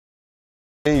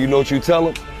And you know what you tell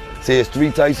them? Say it's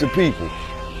three types of people.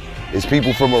 It's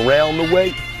people from around the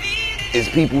way, it's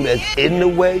people that's in the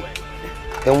way,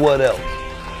 and what else?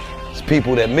 It's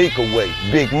people that make a way,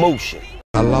 big motion.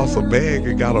 I lost a bag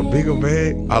and got a bigger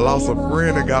bag. I lost a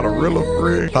friend and got a realer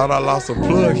friend. Thought I lost a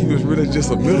plug, he was really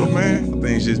just a middleman.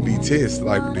 Things just be tests,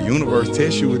 like the universe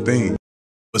tests you with things.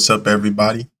 What's up,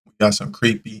 everybody? We got some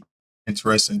creepy,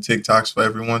 interesting TikToks for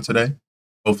everyone today.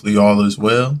 Hopefully all is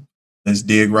well. Let's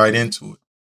dig right into it.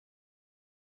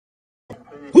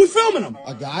 Who's filming him?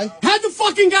 A guy? How'd the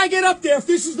fucking guy get up there if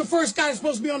this is the first guy that's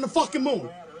supposed to be on the fucking moon?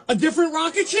 A different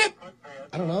rocket ship?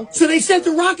 I don't know. So they sent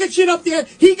the rocket ship up there,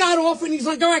 he got off and he's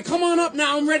like, all right, come on up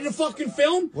now, I'm ready to fucking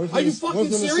film. Are you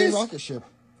fucking serious? Rocket ship?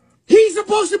 He's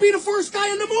supposed to be the first guy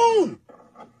on the moon.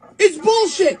 It's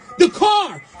bullshit. The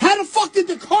car. How the fuck did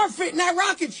the car fit in that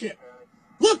rocket ship?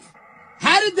 Look,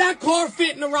 how did that car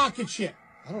fit in the rocket ship?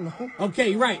 I don't know.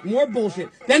 Okay, right. More bullshit.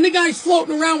 Then the guy's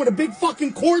floating around with a big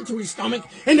fucking cord to his stomach,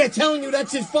 and they're telling you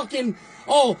that's his fucking,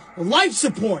 life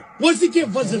support. Was it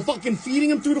fucking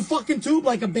feeding him through the fucking tube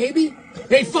like a baby?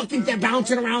 They're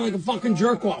bouncing around like a fucking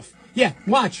jerk off. Yeah,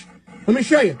 watch. Let me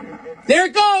show you. There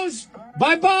it goes.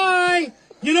 Bye-bye.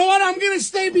 You know what? I'm gonna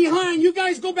stay behind. You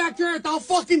guys go back to Earth. I'll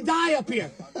fucking die up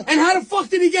here. And how the fuck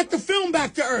did he get the film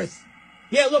back to Earth?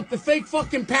 Yeah, look, the fake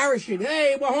fucking parachute.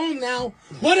 Hey, we're home now.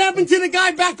 What happened to the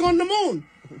guy back on the moon?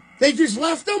 They just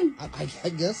left him? I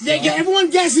guess so. Yeah, everyone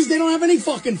guesses they don't have any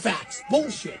fucking facts.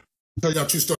 Bullshit. Tell y'all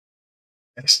 2 stories.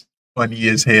 That's funny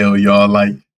as hell, y'all.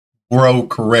 Like, bro,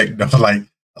 correct, though. Like,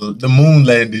 the moon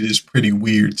landing is pretty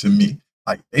weird to me.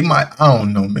 Like, they might, I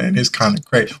don't know, man. It's kind of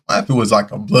crazy. What if it was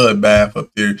like a bloodbath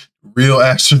up there? Real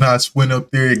astronauts went up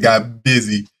there, it got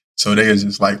busy. So they was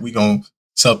just like, we gonna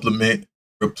supplement,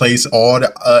 replace all the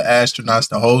astronauts,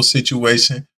 the whole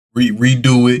situation,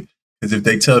 redo it. Because if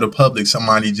they tell the public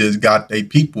somebody just got their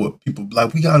people be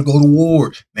like, we got to go to war.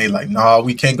 And they like, nah,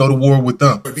 we can't go to war with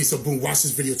them. So boom, watch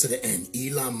this video to the end.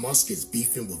 Elon Musk is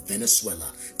beefing with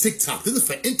Venezuela. TikTok, this is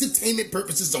for entertainment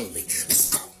purposes only.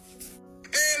 Let's go.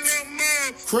 Elon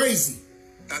Musk. Crazy.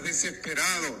 Estás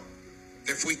desesperado.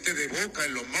 Te fuiste de boca,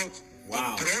 Elon Musk.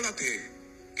 Wow. Contrólate.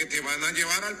 Que te van a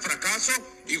llevar al fracaso,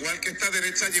 igual que esta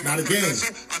derecha llevó al fracaso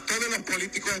a todos los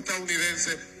políticos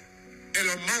estadounidenses.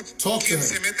 Elon Musk, quien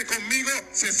se mete conmigo,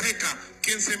 se seca.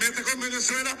 Quien se mete con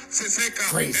Venezuela, se seca.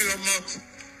 Crazy. Elon Musk.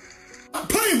 Stop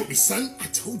playing with me, son. I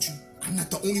told you, I'm not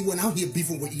the only one out here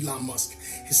beefing with Elon Musk.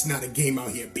 It's not a game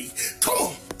out here, B. Come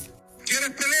on.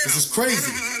 ¿Quieres pelea? This is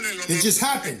crazy. It just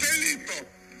happened. Estoy listo.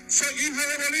 Soy hijo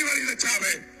de Bolívar y de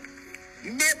Chávez.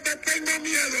 No te tengo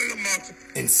miedo, Elon Musk.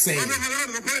 Insane. Vamos a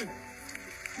darlo, pues.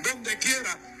 Donde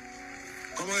quiera.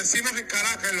 Como decimos en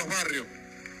Caracas, en los barrios.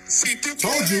 Si tú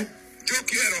quieres, yo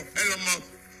quiero, Elon Musk.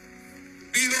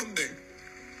 ¿Y dónde?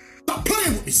 Stop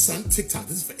playing with me, son. TikTok,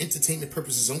 this is for entertainment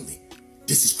purposes only.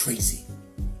 This is crazy.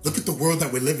 Look at the world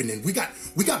that we're living in. We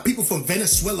got people from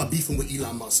Venezuela beefing with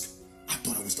Elon Musk. I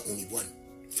thought I was the only one.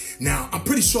 Now, I'm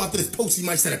pretty sure after this post, he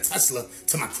might send a Tesla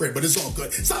to my crib, but it's all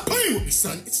good. Stop playing with me,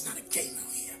 son. It's not a game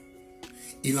out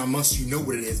here. Elon Musk, you know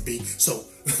what it is, B. So,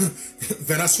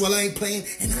 Venezuela ain't playing,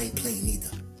 and I ain't playing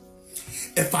either.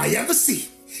 If I ever see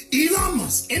Elon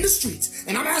Musk in the streets,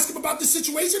 and I'm asking him about this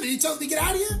situation, and he tells me to get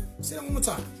out of here, say that one more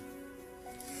time.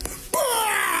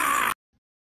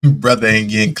 Brother ain't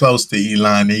getting close to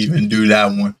Elon to even do that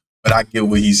one. But I get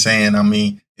what he's saying. I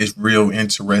mean, it's real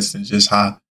interesting just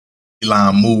how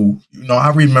Elon moved. You know,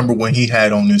 I remember when he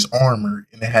had on his armor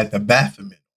and it had the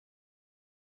Baphomet.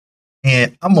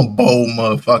 And I'm a bold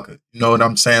motherfucker. You know what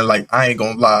I'm saying? Like, I ain't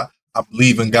gonna lie. I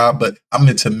believe in God, but I'm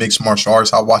into mixed martial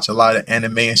arts. I watch a lot of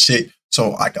anime and shit.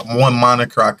 So like one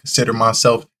moniker I consider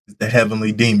myself is the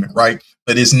heavenly demon, right?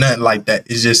 But it's nothing like that.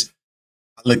 It's just,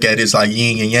 I look at it as like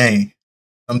yin and yang.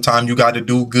 Sometimes you got to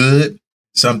do good.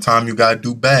 Sometimes you got to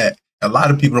do bad. A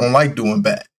lot of people don't like doing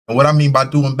bad. And what I mean by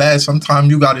doing bad, sometimes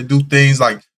you got to do things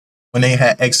like when they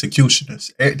had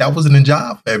executioners. That wasn't a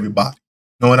job for everybody.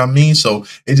 You know what I mean? So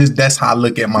it just, that's how I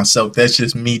look at myself. That's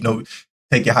just me. No,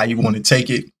 take it how you want to take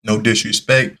it. No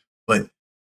disrespect. But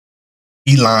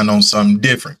Elon on something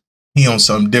different. He on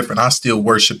something different. I still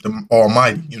worship the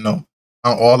Almighty, you know.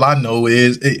 All I know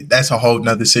is that's a whole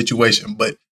nother situation.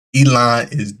 But Elon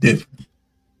is different.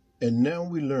 And now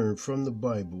we learn from the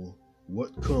Bible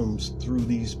what comes through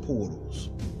these portals.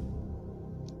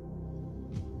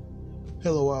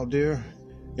 Hello out there.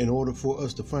 In order for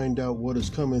us to find out what is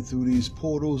coming through these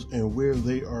portals and where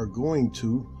they are going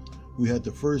to, we had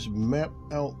to first map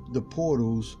out the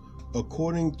portals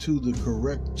according to the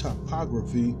correct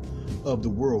topography of the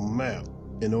world map.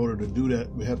 In order to do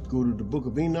that, we have to go to the book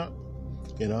of Enoch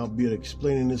And I'll be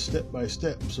explaining this step by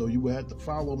step. So you will have to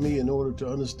follow me in order to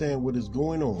understand what is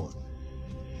going on.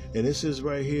 And it says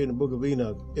right here in the book of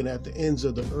Enoch, and at the ends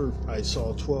of the earth I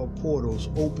saw 12 portals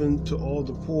open to all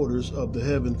the quarters of the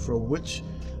heaven, from which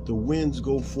the winds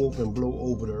go forth and blow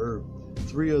over the earth.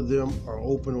 3 of them are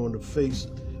open on the face,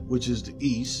 which is the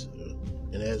east.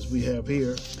 And as we have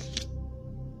here,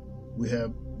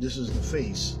 this is the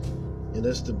face, and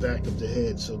that's the back of the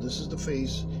head. So this is the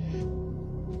face.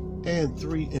 And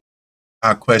 3.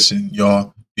 My question,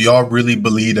 y'all, do y'all really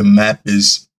believe the map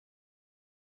is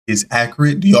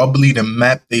accurate? Do y'all believe the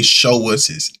map they show us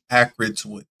is accurate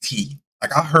to a T?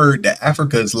 Like, I heard that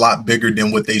Africa is a lot bigger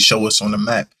than what they show us on the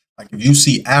map. Like, if you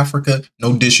see Africa,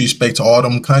 no disrespect to all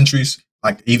them countries,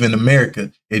 like even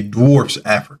America, it dwarfs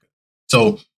Africa.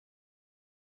 So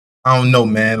I don't know,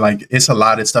 man. Like, it's a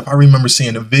lot of stuff. I remember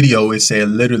seeing a video. It said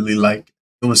literally, like,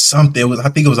 it was something. I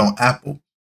think it was on Apple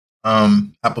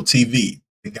TV.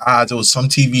 The guys, it was some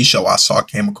TV show I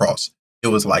came across. It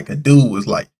was like a dude was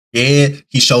like, yeah,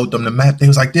 he showed them the map. They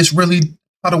was like, this really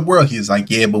how the world? He was like,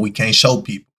 yeah, but we can't show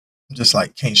people. I'm just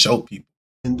like, can't show people.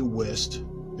 In the west,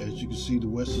 as you can see, the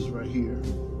west is right here.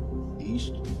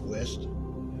 East, west,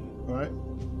 all right?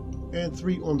 And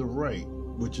 3 on the right,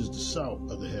 which is the south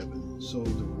of the heaven. So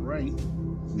the right,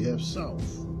 we have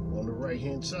south on the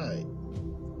right-hand side,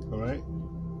 all right?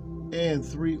 And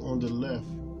 3 on the left,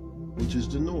 which is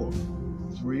the north.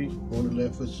 3 on the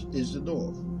left is the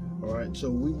north. All right, so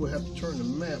we will have to turn the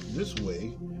map this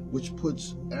way, which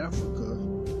puts Africa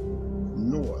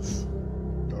north.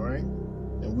 All right,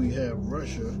 and we have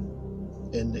Russia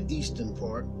in the eastern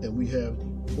part, and we have,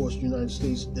 of course, the United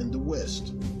States in the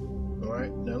west. All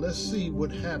right, now let's see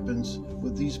what happens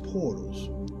with these portals.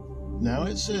 Now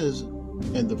it says,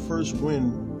 and the first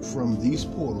wind from these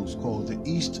portals, called the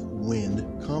east wind,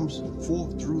 comes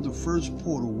forth through the first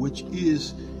portal, which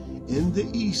is in the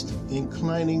east,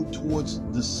 inclining towards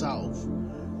the south.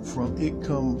 From it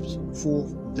comes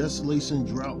forth desolation,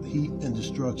 drought, heat, and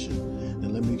destruction. Now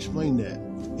let me explain that.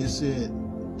 It said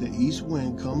the east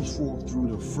wind comes forth through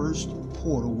the first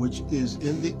portal, which is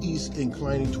in the east,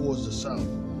 inclining towards the south.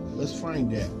 Let's find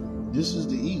that. This is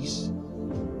the east,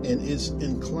 and it's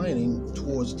inclining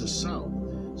towards the south.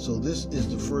 So this is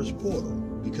the first portal,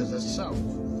 because that's south.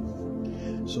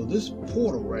 So this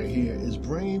portal right here is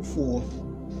bringing forth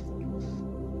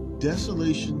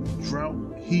desolation, drought,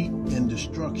 heat, and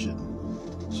destruction.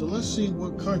 So let's see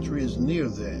what country is near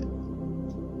that.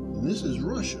 And this is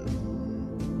Russia.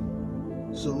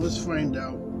 So let's find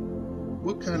out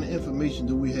what kind of information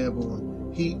do we have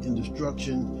on heat and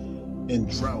destruction and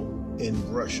drought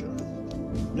in Russia.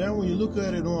 Now when you look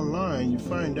at it online, you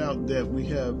find out that we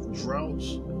have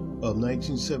droughts of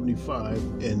 1975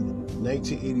 and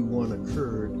 1981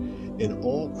 occurred in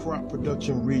all crop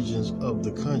production regions of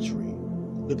the country.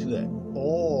 Look at that,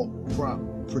 all crop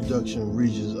production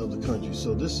regions of the country.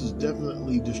 So this is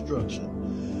definitely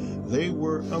destruction. They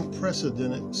were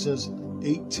unprecedented since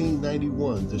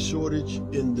 1891, the shortage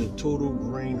in the total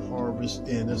grain harvest,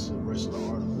 and that's the rest of the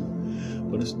article.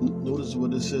 But notice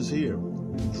what it says here.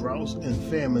 Droughts and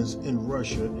famines in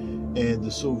Russia and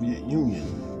the Soviet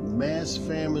Union. Mass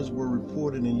famines were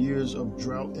reported in years of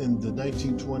drought in the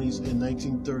 1920s and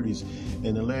 1930s,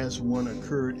 and the last one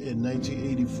occurred in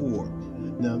 1984.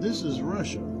 Now this is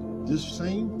Russia. This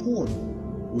same portal,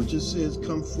 which it says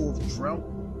come forth drought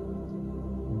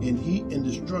and heat and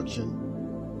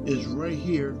destruction, is right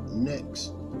here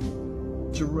next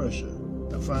to Russia.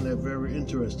 I find that very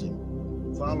interesting.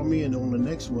 Follow me, and on the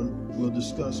next one, we'll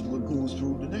discuss what goes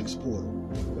through the next portal.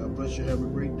 God bless you. Have a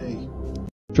great day.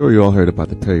 Sure, you all heard about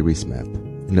the Perry Reese map.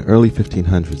 In the early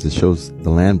 1500s, it shows the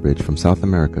land bridge from South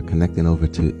America connecting over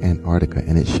to Antarctica,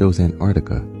 and it shows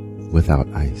Antarctica without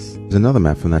ice. There's another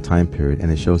map from that time period,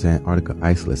 and it shows Antarctica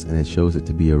iceless, and it shows it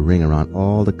to be a ring around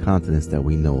all the continents that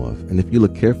we know of. And if you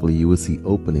look carefully, you will see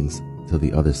openings to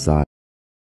the other side.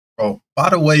 Bro, by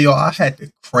the way, y'all, I had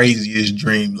the craziest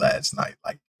dream last night.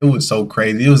 Like, it was so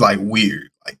crazy. It was like weird.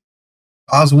 Like,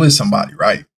 I was with somebody,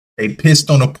 right? They pissed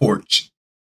on a porch.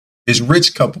 This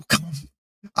rich couple come.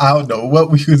 I don't know what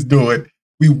we was doing.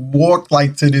 We walked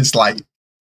like to this like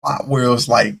spot where it was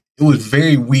like, it was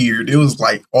very weird. It was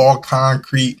like all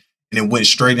concrete and it went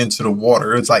straight into the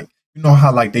water. It's like, you know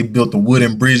how like they built the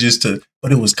wooden bridges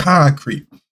but it was concrete.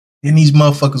 And these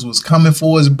motherfuckers was coming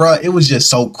for us, bro. It was just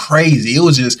so crazy. It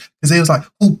was just, because they was like,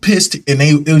 who pissed? And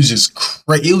it was just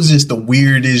crazy. It was just the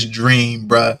weirdest dream,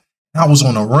 bro. I was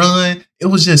on a run. It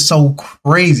was just so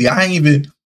crazy. It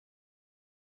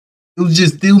was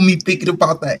just still me thinking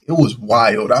about that. It was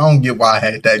wild. I don't get why I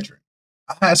had that dream.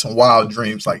 I had some wild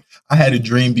dreams. Like, I had a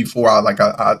dream before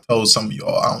I told some of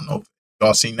y'all, I don't know if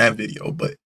Y'all seen that video,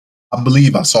 but I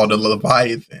believe I saw the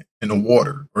Leviathan in the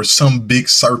water or some big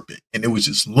serpent, and it was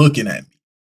just looking at me.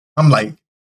 I'm like,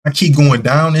 I keep going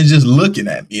down and just looking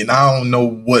at me, and I don't know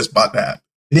what's about to happen.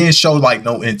 It didn't show like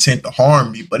no intent to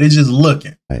harm me, but it's just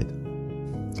looking. Right.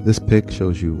 This pic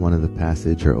shows you one of the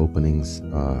passage or openings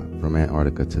from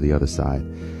Antarctica to the other side.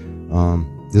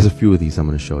 There's a few of these I'm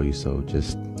going to show you, so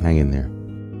just hang in there.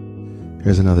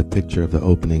 Here's another picture of the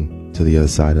opening to the other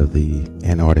side of the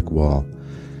Antarctic wall.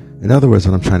 In other words,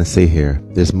 what I'm trying to say here,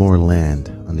 there's more land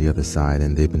on the other side,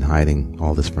 and they've been hiding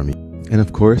all this from you. And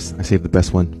of course, I saved the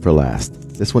best one for last.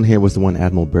 This one here was the one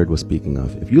Admiral Byrd was speaking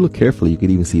of. If you look carefully, you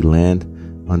could even see land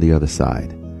on the other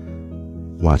side.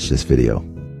 Watch this video.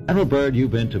 Admiral Byrd,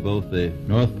 you've been to both the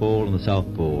North Pole and the South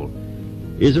Pole.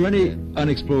 Is there any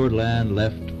unexplored land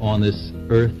left on this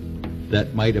Earth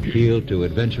that might appeal to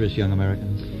adventurous young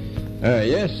Americans?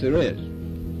 Yes, there is.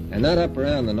 And not up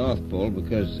around the North Pole,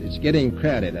 because it's getting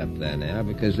crowded up there now,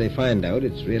 because they find out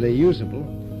it's really usable,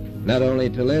 not only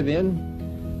to live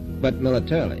in, but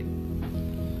militarily.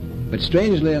 But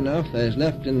strangely enough, there's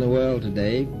left in the world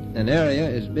today an area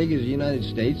as big as the United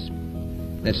States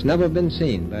that's never been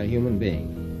seen by a human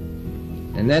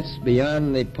being. And that's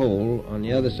beyond the pole on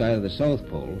the other side of the South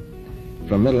Pole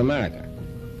from Middle America.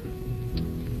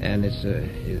 And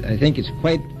I think it's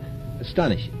quite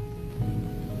astonishing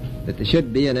that there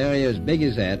should be an area as big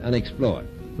as that unexplored.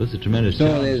 That's a tremendous So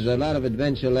challenge. there's a lot of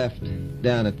adventure left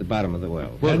down at the bottom of the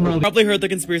world. You probably heard the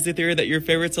conspiracy theory that your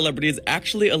favorite celebrity is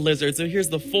actually a lizard, so here's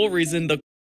the full reason.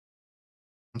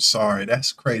 I'm sorry,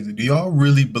 that's crazy. Do y'all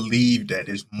really believe that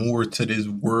there's more to this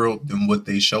world than what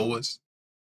they show us?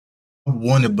 I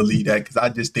want to believe that, because I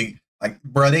just think, like,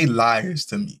 bro, they liars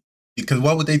to me. Because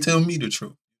why would they tell me the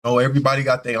truth? You know, everybody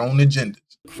got their own agendas.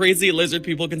 Crazy lizard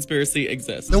people conspiracy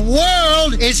exists. The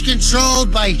world is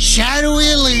controlled by shadowy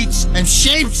elites and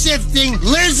shape-shifting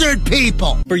lizard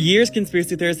people. For years,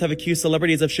 conspiracy theorists have accused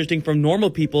celebrities of shifting from normal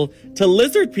people to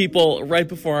lizard people right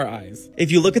before our eyes.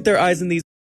 If you look at their eyes in these...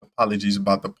 Apologies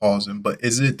about the pausing, but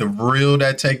is it the real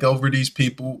that take over these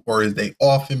people, or is they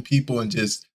offing people and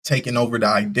just taking over the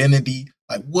identity?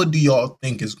 Like, what do y'all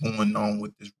think is going on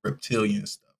with this reptilian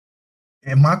stuff?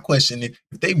 And my question is,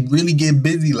 if they really get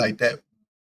busy like that,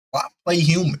 why play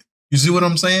human? You see what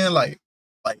I'm saying? Like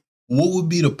what would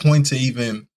be the point to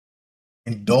even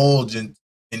indulge in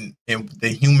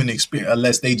the human experience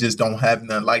unless they just don't have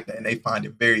nothing like that and they find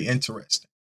it very interesting?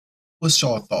 What's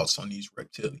your thoughts on these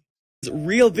reptilians?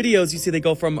 Real videos, you see they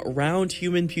go from round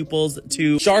human pupils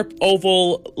to sharp,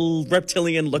 oval,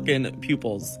 reptilian-looking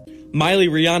pupils. Miley,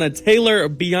 Rihanna, Taylor,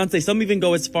 Beyonce, some even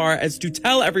go as far as to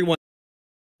tell everyone.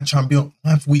 I'm trying to be,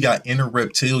 what if we got inner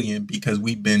reptilian because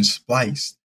we've been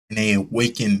spliced and they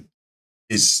awaken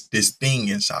this thing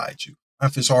inside you? What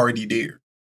if it's already there?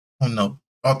 I don't know.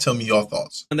 Y'all tell me your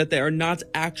thoughts. And that they are not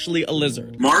actually a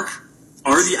lizard. Mark,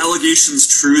 are the allegations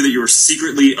true that you are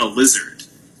secretly a lizard?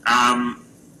 I'm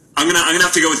gonna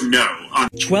have to go with no.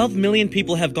 12 million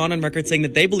people have gone on record saying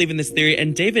that they believe in this theory,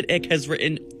 and David Icke has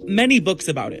written many books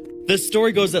about it. The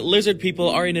story goes that lizard people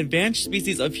are an advanced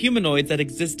species of humanoids that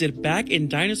existed back in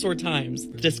dinosaur times,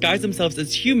 disguise themselves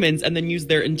as humans, and then use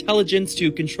their intelligence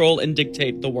to control and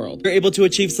dictate the world. They're able to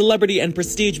achieve celebrity and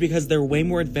prestige because they're way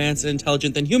more advanced and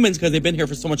intelligent than humans because they've been here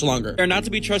for so much longer. They're not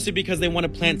to be trusted because they want to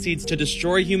plant seeds to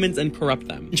destroy humans and corrupt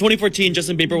them. In 2014,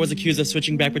 Justin Bieber was accused of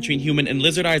switching back between human and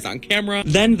lizard eyes on camera.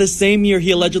 Then the same year,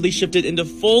 he allegedly shifted into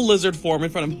full lizard form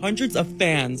in front of hundreds of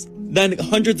fans. Then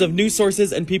hundreds of news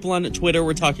sources and people on Twitter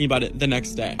were talking about it the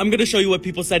next day. I'm gonna show you what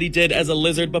people said he did as a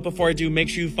lizard, but before I do, make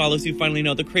sure you follow so you finally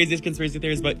know the craziest conspiracy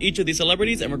theories about each of these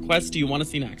celebrities and requests do you want to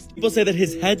see next. People say that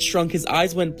his head shrunk, his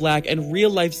eyes went black, and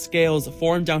real-life scales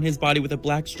formed down his body with a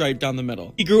black stripe down the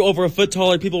middle. He grew over a foot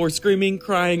taller, people were screaming,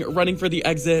 crying, running for the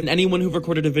exit, and anyone who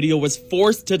recorded a video was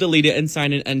forced to delete it and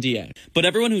sign an NDA. But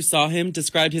everyone who saw him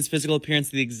described his physical appearance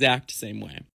the exact same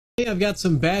way. Hey, I've got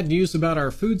some bad news about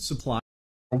our food supply.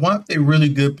 Why aren't they really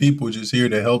good people just here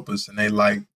to help us and they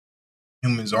like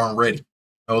humans aren't ready? You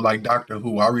know, like Doctor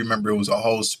Who. I remember it was a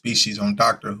whole species on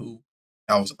Doctor Who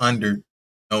that was under, you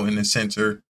know, in the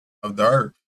center of the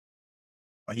earth.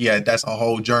 That's a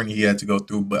whole journey he had to go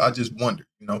through. But I just wonder,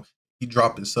 you know, he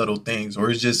dropped the subtle things, or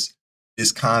it's just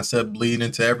this concept bleeding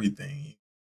into everything.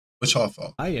 What's your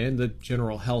thought? And the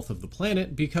general health of the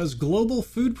planet, because global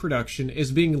food production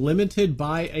is being limited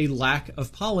by a lack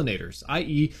of pollinators,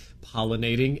 i.e.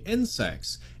 pollinating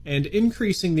insects. And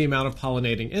increasing the amount of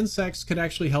pollinating insects could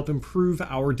actually help improve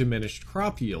our diminished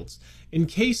crop yields. In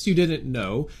case you didn't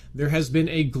know, there has been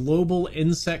a global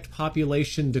insect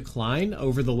population decline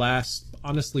over the last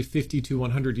honestly 50 to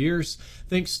 100 years,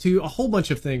 thanks to a whole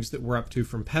bunch of things that we're up to,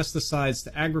 from pesticides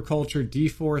to agriculture,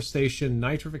 deforestation,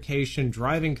 nitrification,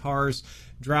 driving cars,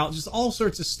 drought, just all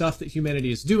sorts of stuff that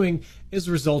humanity is doing is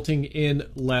resulting in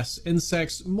less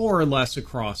insects, more or less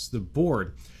across the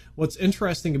board. What's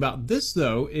interesting about this,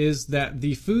 though, is that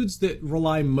the foods that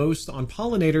rely most on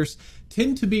pollinators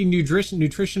tend to be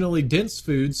nutritionally dense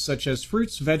foods such as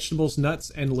fruits, vegetables, nuts,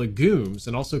 and legumes,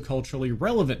 and also culturally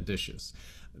relevant dishes.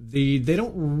 They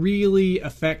don't really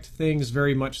affect things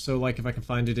very much so, like if I can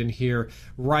find it in here,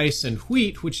 rice and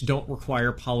wheat, which don't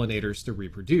require pollinators to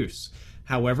reproduce.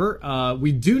 However,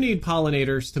 we do need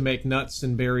pollinators to make nuts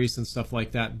and berries and stuff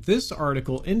like that. This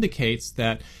article indicates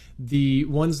that the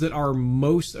ones that are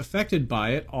most affected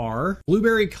by it are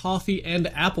blueberry, coffee, and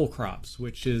apple crops,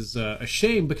 which is a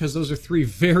shame because those are three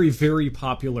very, very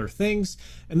popular things.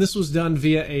 And this was done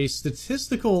via a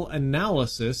statistical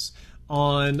analysis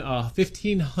on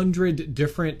 1,500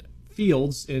 different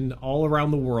fields in all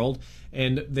around the world,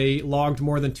 and they logged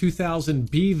more than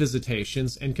 2,000 bee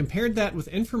visitations and compared that with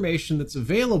information that's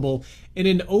available in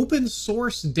an open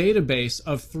source database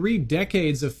of 3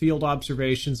 decades of field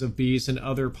observations of bees and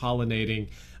other pollinating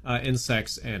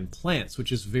insects and plants,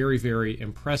 which is very, very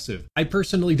impressive. I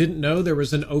personally didn't know there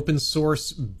was an open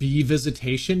source bee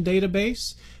visitation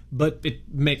database, but it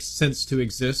makes sense to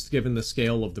exist given the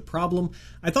scale of the problem.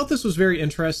 I thought this was very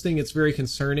interesting. It's very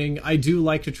concerning. I do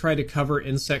like to try to cover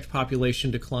insect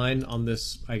population decline on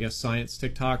this, I guess, science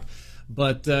TikTok,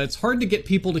 but it's hard to get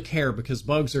people to care because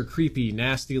bugs are creepy,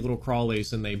 nasty little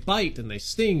crawlies, and they bite and they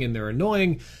sting and they're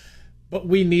annoying, but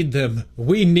we need them.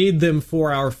 We need them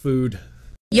for our food.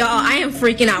 Y'all, I am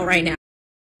freaking out right now.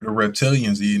 The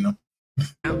reptilians eating them.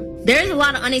 There's a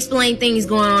lot of unexplained things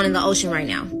going on in the ocean right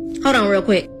now. Hold on real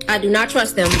quick. I do not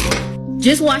trust them.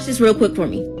 Just watch this real quick for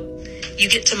me. You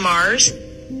get to Mars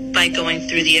by going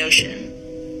through the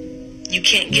ocean. You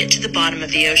can't get to the bottom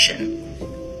of the ocean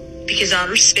because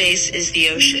outer space is the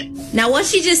ocean. Now what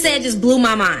she just said just blew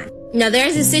my mind. Now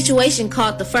there's a situation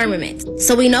called the firmament.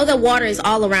 So we know that water is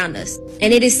all around us.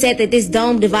 And it is said that this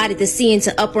dome divided the sea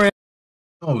into upper and...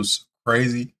 That was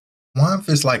crazy. Why if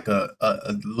it's like a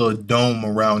little dome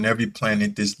around every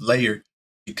planet, this layer,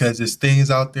 because there's things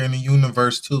out there in the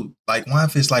universe too. Like, why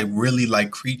if it's like really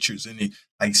like creatures in it,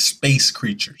 like space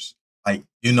creatures? Like,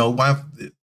 you know, why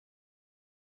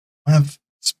if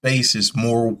space is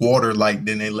more water-like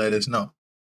than they let us know?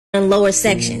 And lower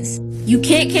sections. You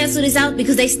can't cancel this out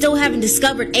because they still haven't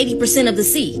discovered 80% of the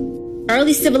sea.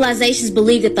 Early civilizations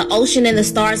believed that the ocean and the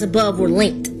stars above were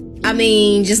linked. I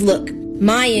mean, just look.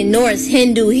 Mayan, Norse,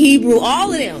 Hindu, Hebrew,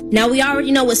 all of them. Now we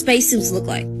already know what spacesuits look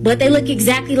like, but they look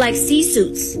exactly like sea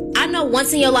suits. I know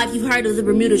once in your life you've heard of the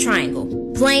Bermuda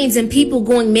Triangle. Planes and people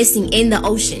going missing in the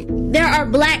ocean. There are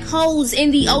black holes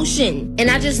in the ocean. And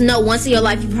I just know once in your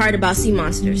life you've heard about sea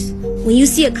monsters. When you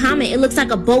see a comet, it looks like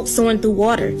a boat soaring through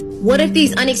water. What if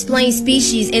these unexplained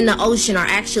species in the ocean are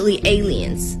actually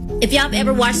aliens? If y'all have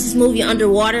ever watched this movie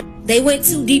Underwater, they went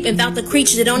too deep and found the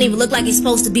creature that don't even look like it's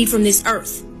supposed to be from this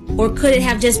earth. Or could it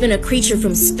have just been a creature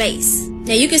from space?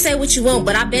 Now you can say what you want,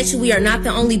 but I bet you we are not the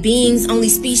only beings, only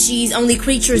species, only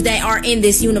creatures that are in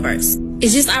this universe.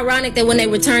 It's just ironic that when they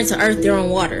return to Earth, they're on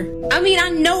water. I mean, I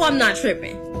know I'm not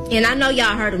tripping. And I know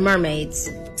y'all heard of mermaids.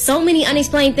 So many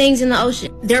unexplained things in the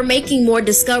ocean. They're making more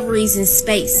discoveries in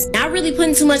space. Not really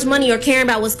putting too much money or caring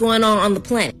about what's going on the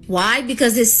planet. Why?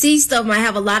 Because this sea stuff might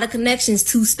have a lot of connections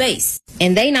to space.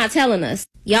 And they not telling us.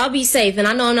 Y'all be safe, and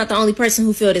I know I'm not the only person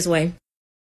who feel this way.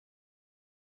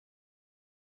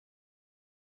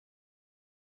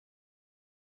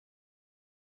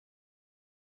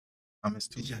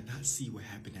 Did y'all not see what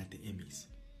happened at the Emmys?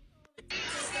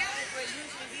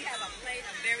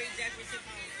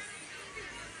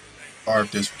 Or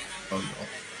if this, I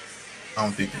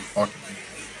don't think they're talking.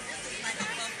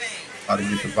 How to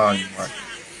get the volume right.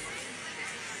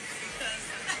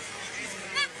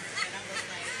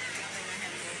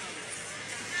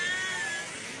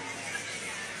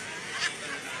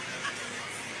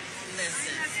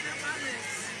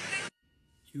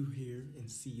 You hear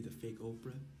and see the fake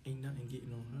Oprah, ain't nothing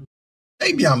getting on her.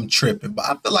 Maybe I'm tripping, but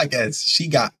I feel like as she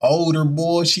got older,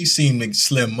 boy, she seemed to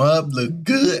slim up, look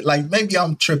good. Like, maybe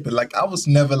I'm tripping. Like, I was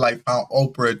never, like, found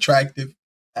Oprah attractive.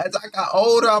 As I got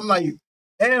older, I'm like,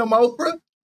 damn, Oprah.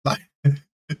 Like,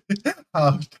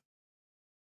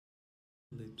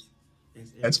 lips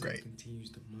as that's great. Continues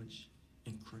to munch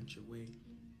and crunch away.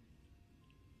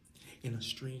 And a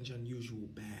strange, unusual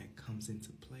bag comes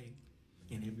into play,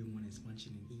 and everyone is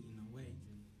munching and eating away.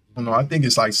 I don't know. I think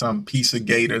it's like some piece of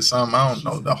gate or something. I don't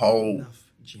know. The whole,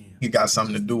 it got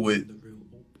something to do with,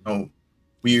 you know,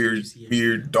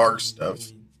 weird, dark stuff.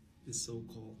 this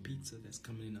so-called pizza that's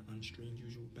coming in an unstringed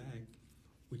usual bag,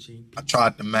 which ain't pizza. I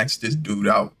tried to max this dude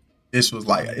out. This was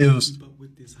like, it was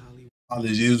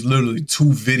literally 2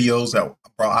 videos that,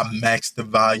 bro, I maxed the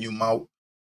volume out.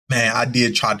 Man, I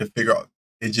did try to figure out.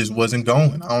 It just wasn't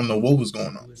going. I don't know what was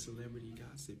going on. With celebrity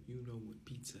gossip, you know what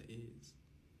pizza is,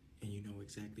 and you know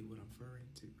exactly what I'm referring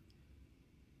to.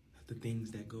 The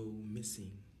things that go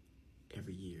missing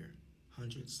every year,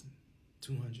 hundreds,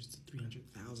 200s to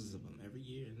 300,000 of them every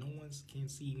year, and no one can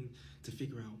seem to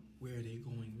figure out where they're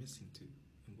going missing to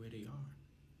and where they are.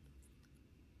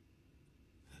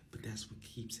 But that's what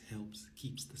keeps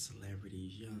the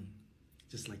celebrities young.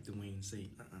 Just like Dwayne say,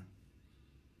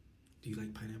 do you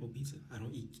like pineapple pizza? I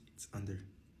don't eat kids under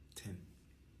 10.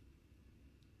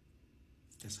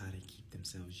 That's how they keep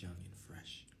themselves young and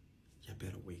fresh. Y'all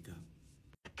better wake up.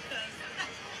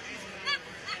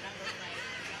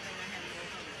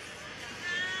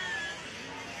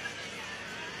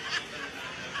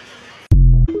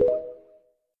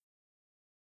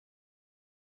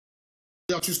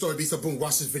 Y'all, true story, Beast Up Boom.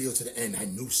 Watch this video to the end. I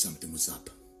knew something was up.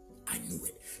 I knew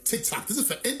it. TikTok, this is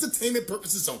for entertainment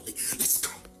purposes only. Let's go.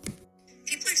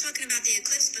 People are talking about the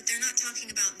eclipse, but they're not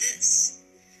talking about this.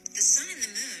 The sun and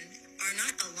the moon are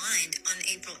not aligned on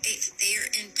April 8th. They are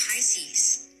in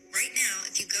Pisces. Right now,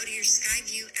 if you go to your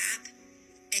Skyview app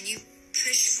and you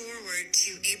push forward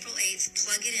to April 8th,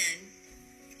 plug it in,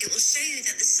 it will show you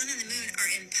that the sun and the moon are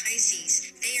in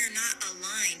Pisces. They are not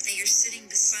aligned. They are sitting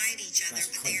beside each other,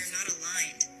 but they are not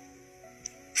aligned.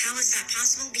 How is that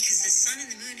possible? Because the sun and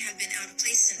the moon have been out of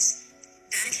place since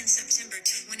back in September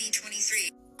 2023.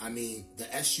 I mean, the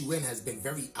SUN has been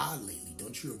very odd lately.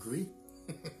 Don't you agree?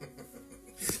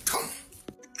 Come on.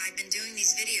 I've been doing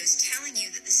these videos telling you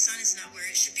that the sun is not where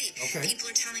it should be. Okay. People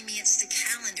are telling me it's the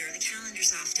calendar. The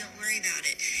calendar's off. Don't worry about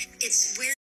it. It's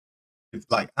where... It's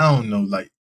like, I don't know, like,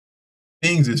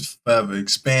 things is forever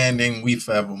expanding. We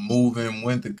forever moving.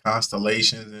 When the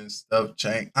constellations and stuff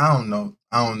change. I don't know.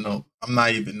 I'm not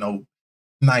even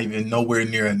nowhere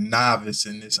near a novice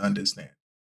in this understanding.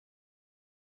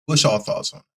 What's your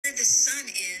thoughts on it? Where the sun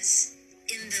is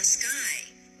in the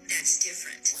sky, that's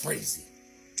different. Crazy.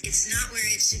 It's not where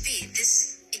it should be.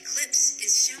 This eclipse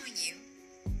is showing you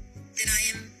that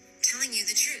I am telling you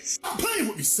the truth. I'm playing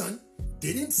with me, son.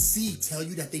 Didn't C tell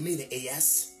you that they made an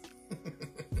AS?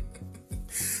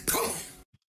 Come on.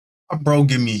 My bro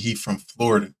give me heat from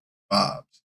Florida vibes.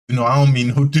 You know, I don't mean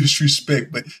no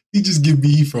disrespect, but he just give me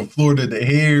heat from Florida. The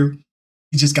hair,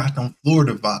 he just got them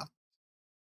Florida vibes.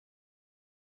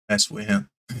 That's with him.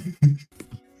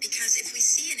 Because if we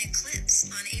see an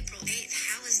eclipse on April 8th,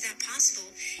 how is that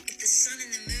possible? If the sun and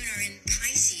the moon are in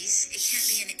Pisces, it can't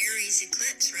be an Aries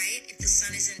eclipse, right? If the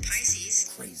sun is in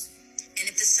Pisces. Crazy. And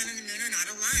if the sun and the moon are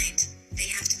not aligned, they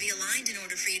have to be aligned in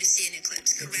order for you to see an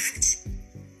eclipse, correct?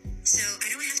 So I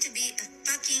don't have to be a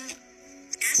fucking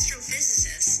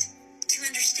astrophysicist to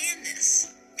understand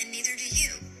this, and neither do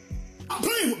you. I'm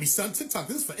playing with me, son. TikTok,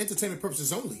 this is for entertainment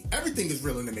purposes only. Everything is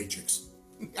real in the Matrix.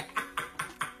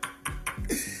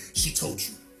 She told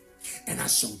you, and I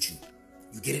showed you.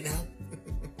 You get it now?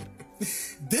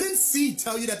 Didn't C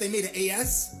tell you that they made an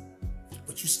AS?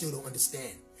 But you still don't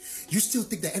understand. You still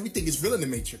think that everything is real in the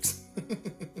Matrix.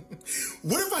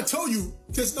 What if I told you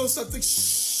there's no such thing?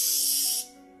 Shh.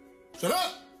 Shut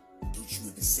up. Don't you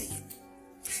even say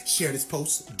it. Share this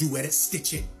post, duet it,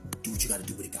 stitch it. Do what you gotta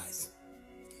do with it, guys.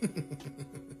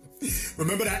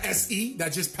 Remember that SE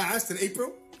that just passed in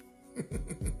April?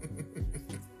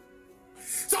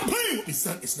 Stop playing with me,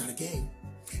 son. It's not a game.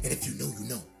 And if you know, you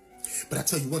know. But I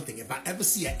tell you one thing, if I ever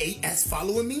see an AS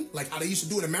following me, like how they used to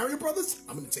do it in Mario Brothers,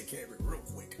 I'm gonna take care of it real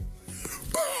quick.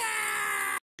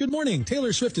 Good morning.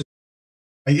 Taylor Swift is...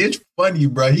 Like, it's funny,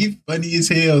 bro. He funny as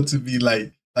hell to be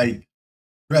like,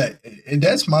 right. And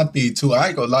that's my thing too. I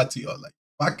ain't gonna lie to y'all. Like,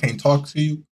 if I can't talk to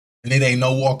you and it ain't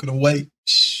no walking away,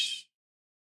 shh.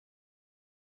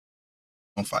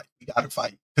 Don't fight. We gotta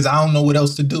fight. Because I don't know what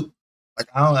else to do. Like,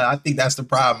 I think that's the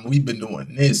problem. We've been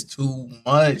doing this too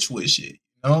much with shit, you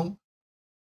know?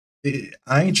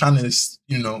 I ain't trying to,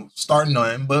 start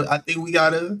nothing, but I think we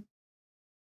gotta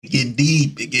get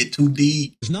deep. It get too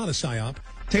deep. It's not a psyop.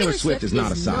 Taylor Swift is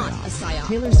not a psyop.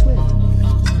 Taylor Swift.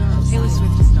 Taylor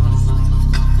Swift is not a psyop.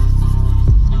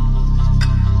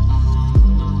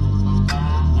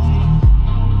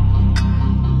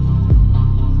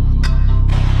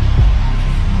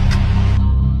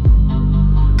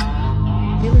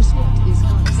 Taylor Swift is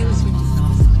not a psyop. Taylor Swift is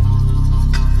not a psyop.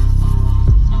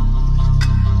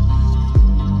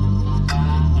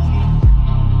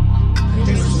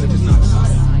 Taylor Swift is not a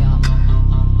psyop.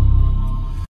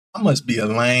 I must be a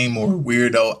lame or a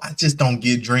weirdo. I just don't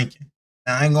get drinking.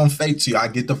 I ain't gonna fake to you. I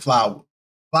get the flower.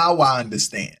 Flower, I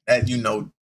understand that,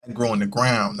 that grow in the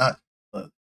ground. Not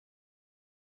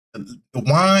the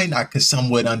wine, I could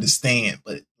somewhat understand,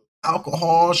 but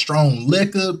alcohol, strong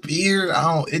liquor, beer,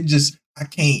 I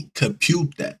can't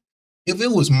compute that. If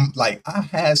it was like I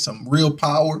had some real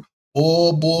power,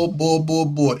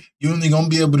 boy, you only gonna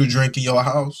be able to drink in your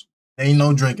house. There ain't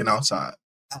no drinking outside.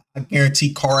 I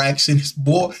guarantee car accidents,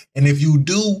 boy. And if you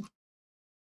do,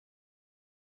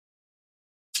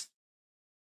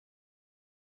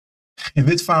 if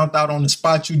it's found out on the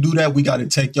spot you do that, we got to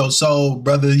take your soul,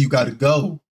 brother. You got to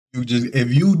go.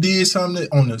 If you did something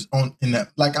in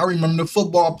that, like I remember the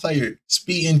football player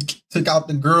speeding, took out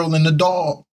the girl and the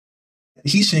dog.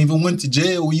 He shouldn't even went to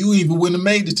jail. You even wouldn't have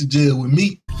made it to jail with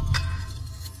me.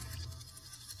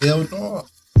 Hell no.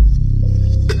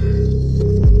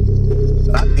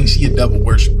 But I think she a devil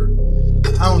worshiper.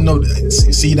 I don't know.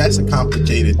 See, that's a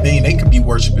complicated thing. They could be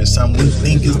worshiping something we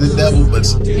think is the devil, but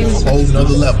it's a whole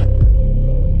nother level.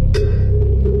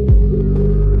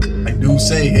 Like dude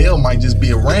say, hell might just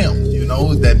be around,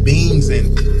 that beings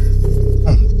and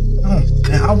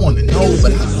man, I want to know,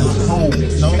 but I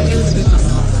don't know.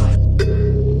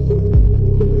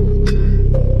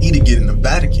 Need to get in the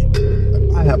Vatican.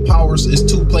 If I have powers, it's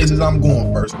 2 places I'm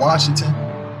going first. Washington.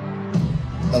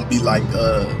 Won't be like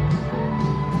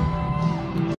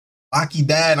Rocky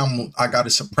Dad. I gotta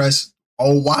suppress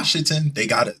old Washington. They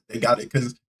got it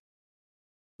because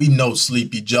we know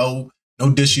Sleepy Joe. No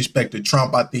disrespect to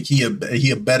Trump. I think he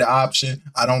a better option.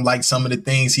 I don't like some of the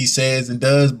things he says and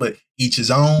does, but each his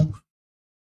own.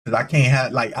 Cause I can't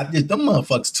have them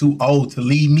motherfuckers too old to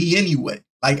lead me anyway.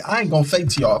 Like I ain't gonna fake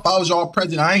to y'all. If I was y'all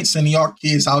president, I ain't sending y'all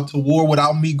kids out to war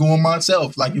without me going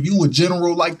myself. Like if you a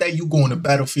general like that, you going to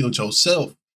battlefield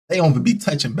yourself. They don't even be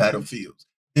touching battlefields.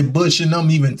 Did Bush and them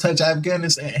even touch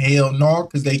Afghanistan? Hell no,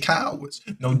 because they cowards.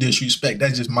 No disrespect.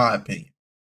 That's just my opinion.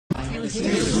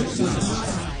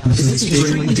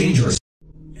 Extremely dangerous.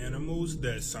 Animals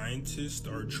that scientists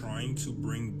are trying to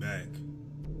bring back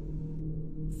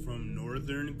from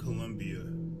northern Colombia.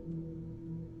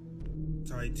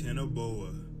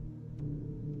 Titanoboa.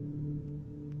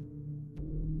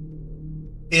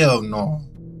 Hell no.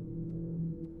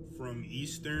 From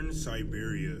eastern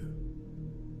Siberia.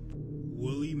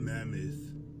 Woolly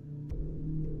mammoth.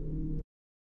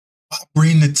 Why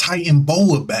bring the Titan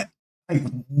boa back? Like,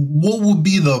 what would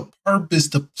be the purpose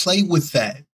to play with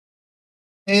that?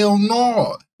 Hell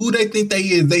no. Who they think they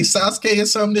is? They Sasuke or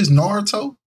something? This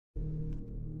Naruto?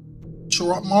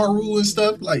 Maru and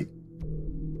stuff? Like.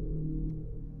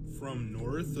 From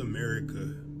North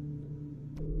America.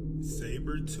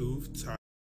 Saber-toothed tiger.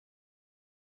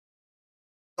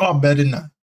 Y'all better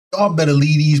not. Y'all better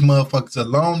leave these motherfuckers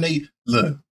alone.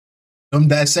 Look.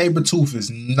 That saber-tooth is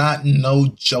not no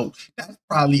joke. That's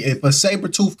probably, if a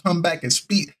saber-tooth come back and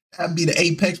speak, that'd be the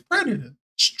apex predator.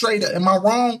 Straight up, am I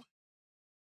wrong?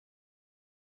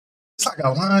 It's like a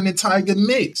lion and tiger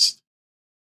mixed.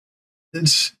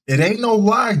 It ain't no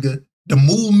liger. The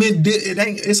movement,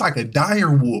 it's like a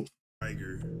dire wolf.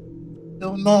 Tiger.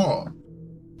 Hell no.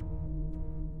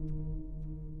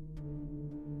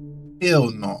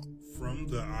 Hell no. From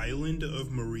the island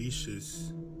of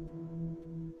Mauritius.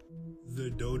 The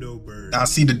dodo bird. I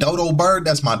see the dodo bird.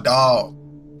 That's my dog.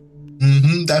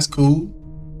 That's cool.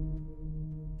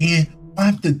 And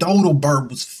what if the dodo bird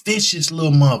was vicious,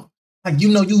 little mother? Like,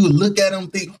 you would look at them,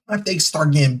 think, what if they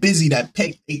start getting busy? That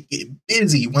peck, they get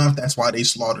busy. What if that's why they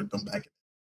slaughtered them back?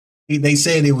 They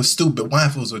said it was stupid. What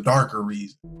if it was a darker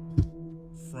reason?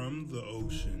 From the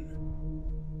ocean.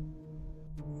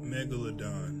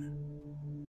 Megalodon.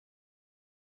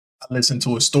 I listened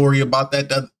to a story about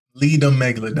that. Leave them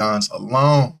megalodons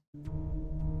alone.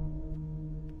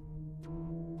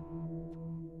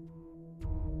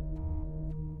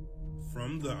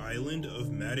 From the island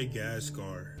of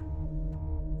Madagascar.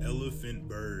 Elephant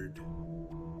bird.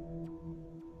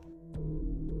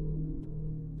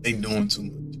 They doing too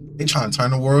much. They trying to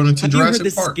turn the world into Jurassic Park. Have you heard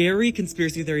the scary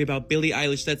conspiracy theory about Billie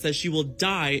Eilish that says she will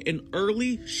die an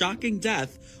early, shocking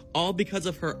death, all because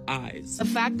of her eyes? The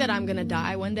fact that I'm gonna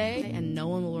die one day and no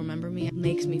one will remember me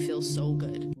makes me feel so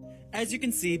good. As you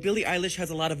can see, Billie Eilish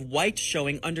has a lot of white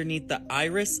showing underneath the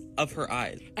iris of her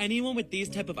eyes. Anyone with these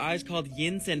type of eyes called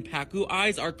yin senpaku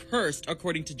eyes are cursed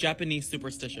according to Japanese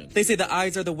superstition. They say the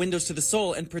eyes are the windows to the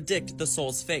soul and predict the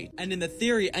soul's fate. And in the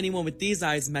theory, anyone with these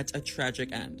eyes met a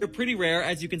tragic end. They're pretty rare,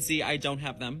 as you can see, I don't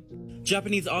have them.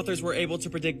 Japanese authors were able to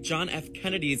predict John F.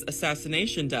 Kennedy's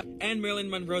assassination death and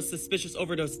Marilyn Monroe's suspicious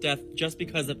overdose death just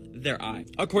because of their eye.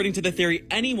 According to the theory,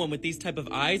 anyone with these type of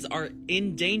eyes are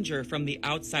in danger from the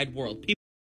outside world.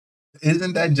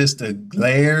 Isn't that just a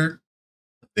glare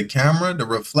the camera, the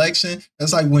reflection.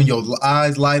 That's like when your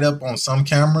eyes light up on some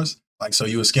cameras. Like, so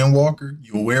you a skinwalker,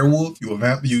 you a werewolf, you a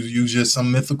vampire, you just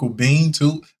some mythical being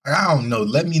too. Like, I don't know.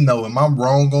 Let me know. Am I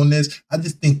wrong on this? I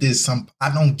just think there's some,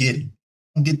 I don't get it. I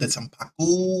don't get that some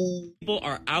people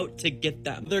are out to get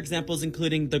them. Other examples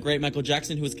including the great Michael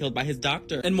Jackson, who was killed by his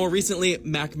doctor, and more recently,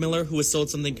 Mac Miller, who was sold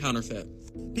something counterfeit.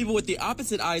 People with the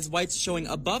opposite eyes, whites showing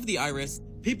above the iris.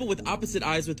 People with opposite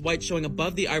eyes with whites showing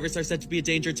above the iris are said to be a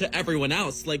danger to everyone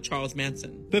else, like Charles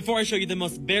Manson. Before I show you the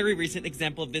most very recent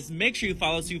example of this, make sure you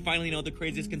follow so you finally know the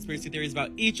craziest conspiracy theories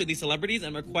about each of these celebrities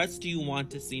and requests you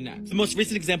want to see next. The most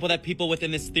recent example that people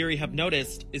within this theory have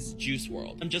noticed is Juice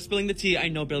WRLD. I'm just spilling the tea. I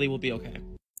know Billy will be okay.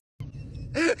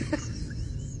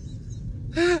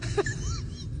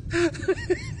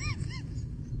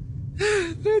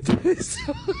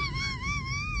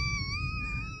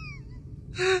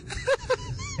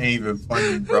 Ain't even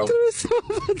funny, bro.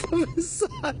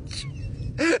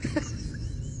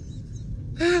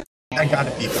 That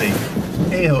gotta be fake.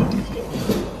 Hell.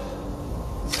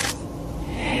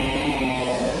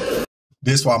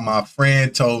 This why my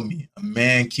friend told me a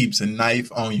man keeps a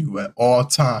knife on you at all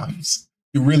times.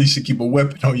 You really should keep a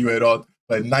weapon on you at all.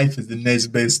 But a knife is the next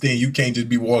best thing. You can't just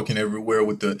be walking everywhere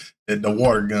with the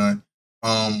water gun.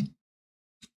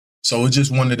 So it's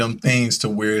just one of them things to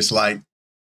where it's like,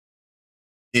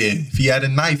 yeah, if he had a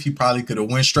knife, he probably could have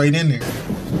went straight in there.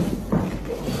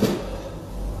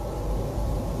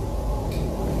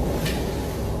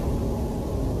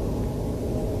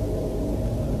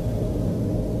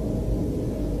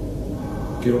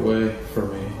 Get away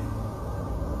from me.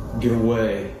 Get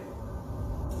away.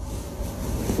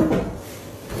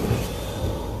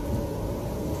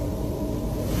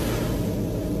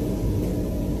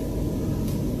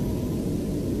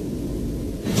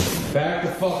 Back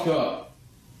the fuck up.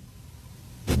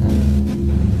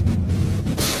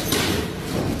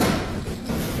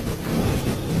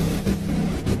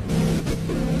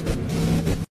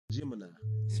 Gemini.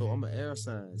 So I'm an air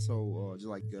sign. So just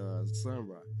like sun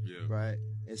rock. Yeah. Right?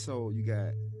 And so you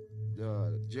got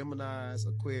Geminis,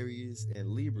 Aquarius, and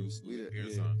Libras. We air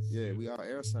signs. Yeah, we are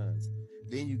air signs.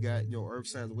 Then you got your earth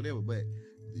signs or whatever. But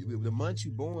the month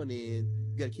you born in,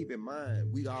 you gotta keep in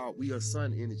mind, we are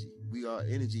sun energy. We are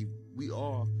energy. We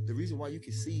are, the reason why you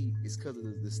can see is because of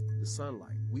the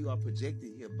sunlight. We are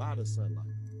projected here by the sunlight,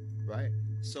 right?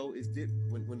 So it's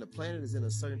when the planet is in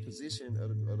a certain position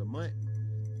of the month,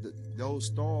 those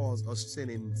stars are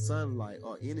sending sunlight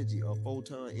or energy or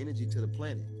photon energy to the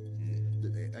planet.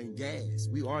 And gas,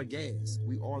 we are gas.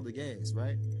 We are the gas,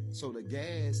 right? So the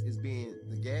gas is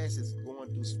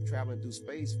traveling through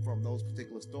space from those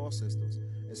particular star systems.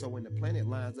 And so when the planet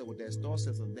lines up with that star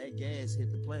system, that gas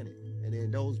hit the planet. And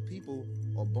then those people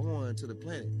are born to the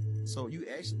planet. So you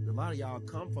actually, a lot of y'all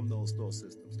come from those star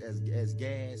systems as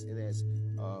gas and as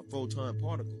photon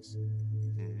particles.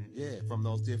 Yeah, from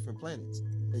those different planets.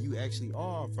 And you actually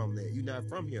are from there. You're not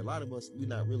from here. A lot of us, we're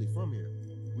not really from here.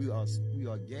 We are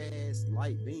gas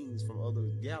light beings from other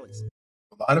galaxies.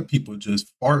 A lot of people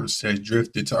just farts that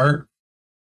drifted to Earth.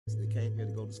 They came here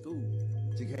to go to school.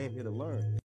 They came here to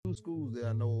learn. 2 schools that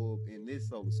I know of in this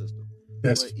solar system.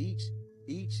 But each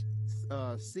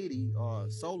city or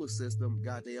solar system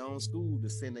got their own school to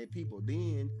send their people.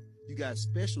 Then you got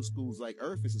special schools, like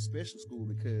Earth is a special school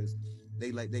because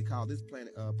they call this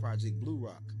planet Project Blue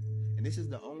Rock. And this is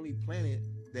the only planet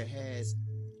that has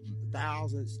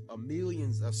thousands of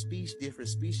millions of different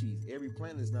species. Every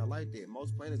planet is not like that.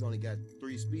 Most planets only got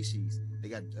 3 species. They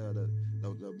got the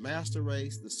master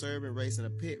race, the servant race, and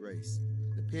the pet race.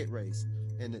 The pet race.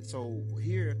 And so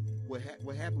here, what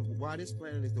happened? Why this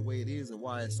planet is the way it is, and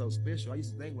why it's so special? I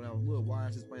used to think when I was little, why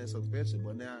is this planet so special?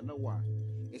 But now I know why.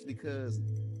 It's because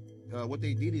what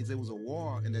they did is it was a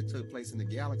war, and that took place in the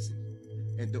galaxy,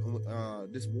 and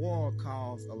this war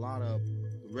caused a lot of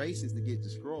races to get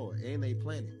destroyed and they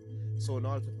planet. So in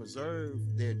order to preserve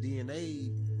their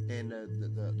DNA and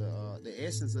the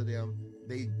essence of them,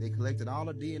 they collected all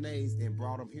the DNAs and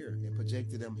brought them here and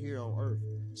projected them here on Earth.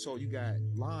 So you got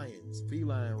lions,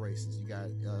 feline races, you got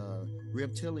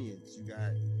reptilians, you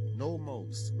got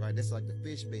nomos, right? That's like the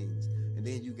fish beings. And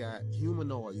then you got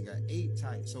humanoid, you got ape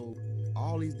type. So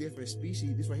all these different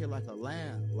species, this right here like a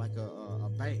lab, like a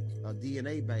bank, a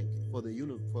DNA bank for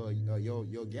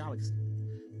your galaxy.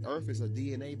 Earth is a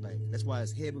DNA bank. That's why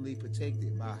it's heavily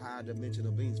protected by high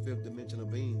dimensional beings, 5th dimensional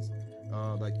beings,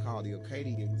 like called the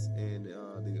Akkadians and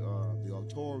the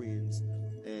Arcturians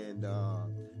and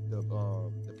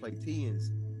the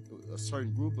Pleiadians. A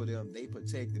certain group of them, they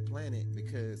protect the planet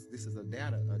because this is a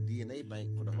DNA bank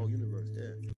for the whole universe.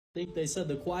 Yeah. I think they said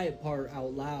the quiet part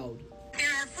out loud. There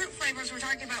are fruit flavors course, we're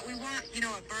talking about we want, you know,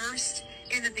 a burst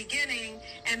in the beginning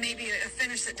and maybe a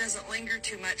finish that doesn't linger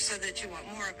too much so that you want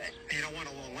more of it. You don't want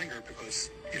it to linger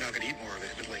because you're not going to eat more of it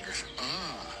if it lingers.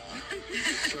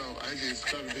 So I just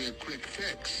got to be a quick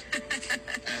fix.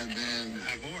 And then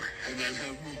have more. And then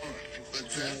have more. But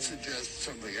that suggests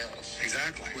something else.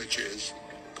 Exactly. Which is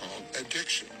called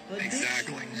addiction.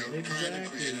 Exactly. You're trying to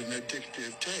create an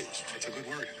addictive taste. It's a good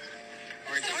word.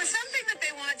 Or something that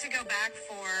they want to go back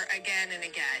for again and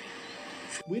again.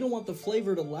 We don't want the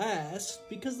flavor to last,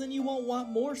 because then you won't want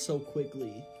more so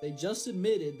quickly. They just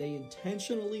admitted they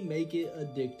intentionally make it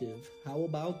addictive. How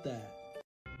about that?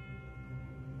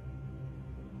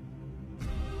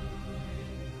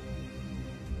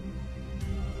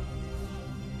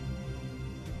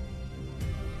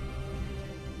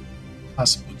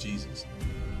 Possible Jesus.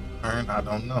 I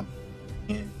don't know.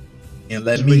 And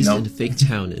let He me raised know. in a fake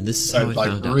town, and this is how I Like,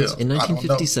 found for out. real. In I don't know.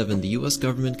 1957, the US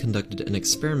government conducted an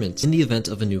experiment in the event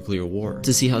of a nuclear war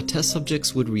to see how test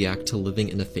subjects would react to living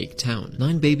in a fake town.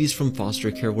 9 babies from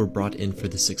foster care were brought in for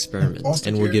this experiment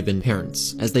and were given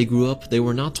parents. As they grew up, they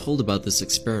were not told about this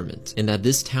experiment and that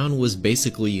this town was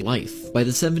basically life. By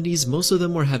the 70s, most of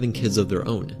them were having kids of their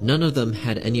own. None of them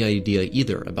had any idea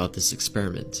either about this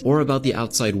experiment or about the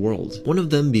outside world, one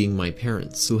of them being my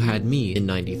parents, who had me in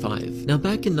 95. Now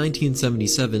back in 1977,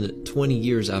 20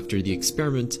 years after the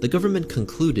experiment, the government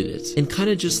concluded it and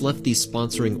kinda just left the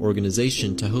sponsoring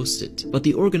organization to host it. But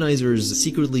the organizers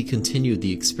secretly continued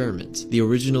the experiment. The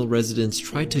original residents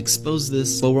tried to expose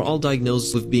this, but were all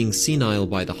diagnosed with being senile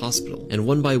by the hospital, and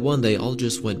one by one they all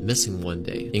just went missing one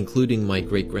day, including my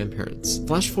great-grandparents.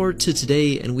 Flash forward to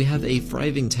today and we have a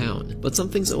thriving town, but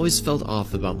something's always felt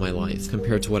off about my life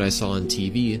compared to what I saw on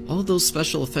TV. All those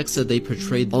special effects that they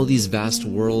portrayed, all these vast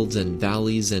worlds and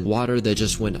valleys and water that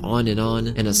just went on,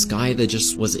 and a sky that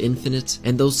just was infinite,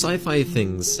 and those sci-fi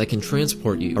things that can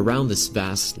transport you around this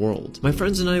vast world. My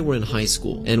friends and I were in high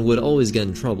school and would always get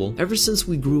in trouble. Ever since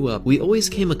we grew up, we always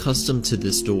came accustomed to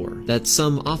this door that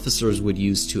some officers would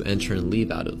use to enter and leave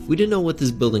out of. We didn't know what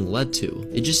this building led to.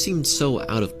 It just seemed so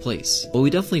out of place, but we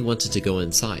definitely wanted to go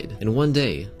inside. And one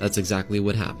day, that's exactly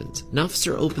what happened. An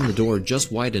officer opened the door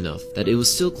just wide enough that it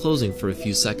was still closing for a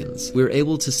few seconds. We were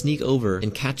able to sneak over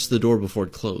and catch the door before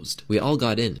it closed. We all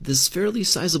got in. This fairly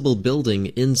sizable building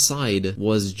inside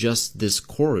was just this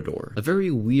corridor, a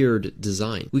very weird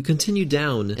design. We continued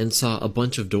down and saw a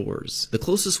bunch of doors. The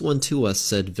closest one to us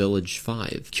said Village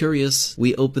 5. Curious,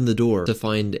 we opened the door to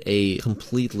find a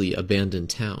completely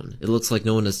abandoned town. It looks like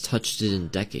no one has touched it in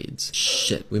decades.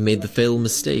 Shit, we made the fatal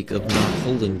mistake of not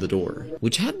holding the door,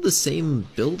 which had the same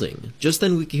building. Just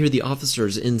then we could hear the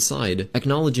officers inside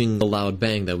acknowledging the loud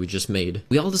bang that we just made.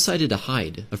 We all decided to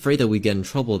hide, afraid that we'd get in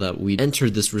trouble that we'd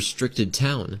entered this restricted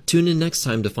town. Tune in next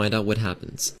time to find out what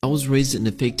happens. I was raised in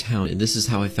a fake town and this is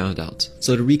how I found out.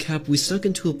 So to recap, we snuck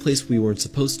into a place we weren't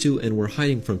supposed to and were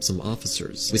hiding from some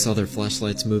officers. We saw their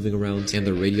flashlights moving around and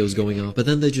their radios going off, but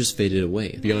then they just faded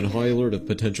away. Be on high alert of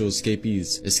potential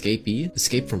escapees. Escapee?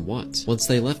 Escape from what? Once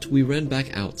they left, we ran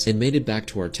back out and made it back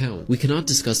to our town. We cannot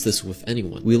discuss this with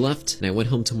anyone. We left and I went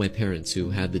home to my parents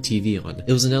who had the TV on.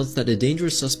 It was announced that a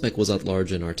dangerous suspect was at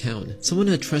large in our town. Someone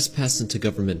had trespassed into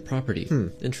government property.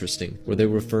 Interesting. Were they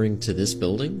referring to this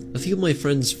building? A few of my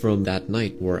friends from that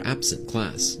night were absent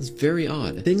class. It's very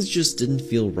odd. Things just didn't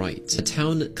feel right. A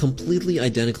town completely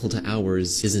identical to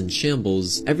ours is in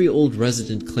shambles. Every old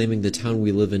resident claiming the town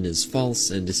we live in is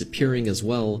false and disappearing as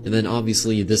well. And then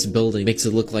obviously this building makes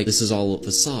it look like this is all a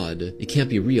facade. It can't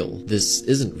be real. This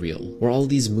isn't real. Were all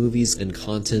these movies and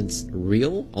content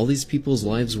real? All these people's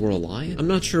lives were a lie? I'm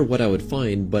not sure what I would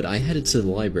find, but I headed to the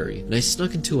library and I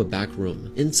snuck into a back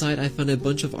room. Inside I found a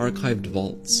bunch of archived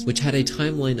vaults, which had a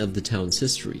timeline of the town's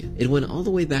history. It went all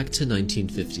the way back to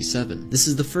 1957. This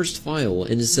is the first file,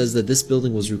 and it says that this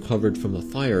building was recovered from a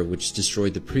fire which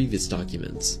destroyed the previous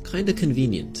documents. Kinda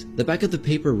convenient. The back of the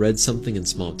paper read something in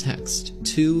small text.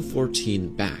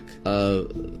 214 back.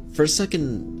 For a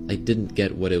second, I didn't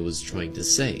get what it was trying to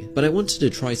say, but I wanted to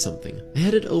try something. I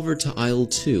headed over to aisle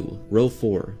 2, row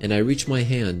 4, and I reached my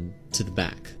hand to the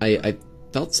back. I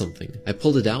felt something. I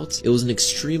pulled it out. It was an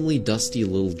extremely dusty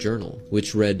little journal,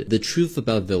 which read, "The Truth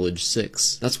About Village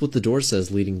 6. That's what the door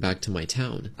says leading back to my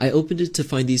town. I opened it to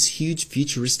find these huge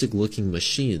futuristic looking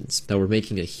machines that were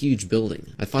making a huge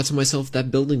building. I thought to myself,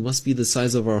 that building must be the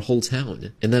size of our whole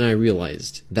town. And then I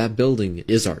realized, that building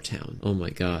is our town. Oh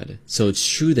my god. So it's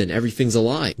true then, everything's a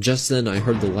lie. Just then I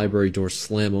heard the library door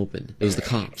slam open. It was the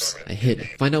cops. I hid.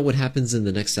 Find out what happens in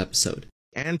the next episode.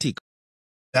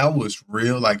 That was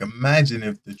real. Like, imagine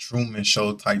if the Truman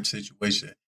Show type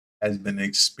situation has been an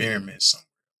experiment somewhere.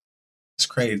 It's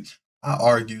crazy. I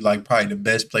argue like probably the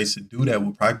best place to do that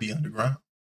would probably be underground.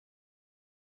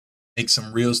 Take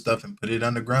some real stuff and put it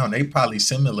underground. They probably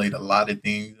simulate a lot of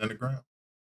things underground,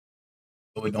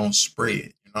 so it don't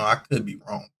spread. You know, I could be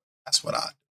wrong. That's what I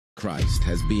do. Christ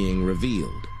has being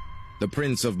revealed. The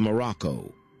Prince of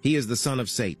Morocco. He is the son of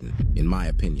Satan, in my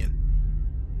opinion.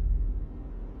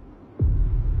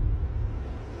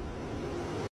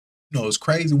 You know, it's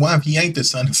crazy. Why if he ain't the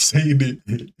son of Satan?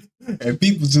 And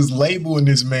people just labeling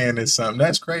this man as something.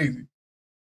 That's crazy.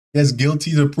 Guess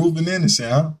guilty of proven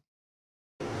innocent, huh?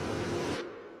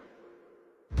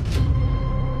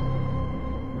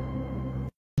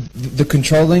 The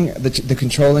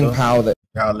controlling power that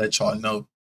I'll let y'all know.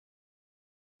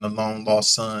 The long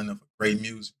lost son of a great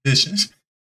musician.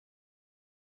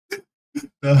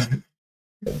 that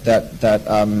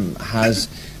has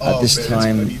at this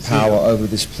time power over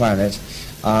this planet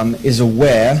is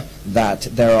aware that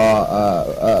there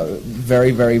are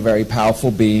very, very, very powerful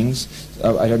beings.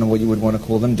 I don't know what you would want to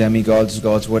call them, demigods,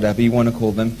 gods, whatever you want to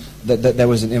call them. That there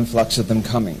was an influx of them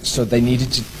coming. So they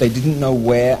didn't know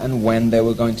where and when they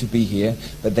were going to be here,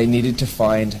 but they needed to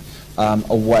find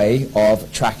a way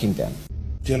of tracking them.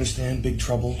 Do you understand Big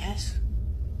Trouble? Yes.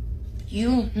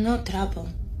 You no trouble.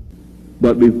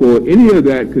 But before any of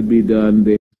that could be done,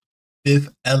 they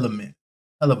Fifth Element.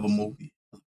 Hell of a movie.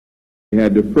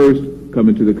 had to first come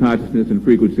into the consciousness and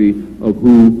frequency of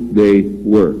who they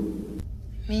were.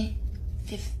 Me,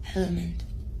 Fifth Element.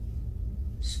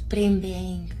 Supreme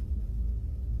Being.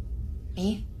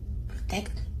 Me,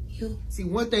 protect you. See,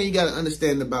 one thing you got to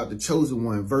understand about the chosen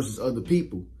one versus other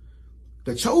people.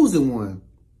 The chosen one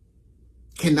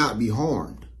cannot be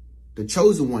harmed. The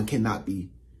chosen one cannot be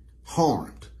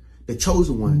harmed. The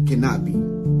chosen one cannot be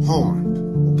harmed.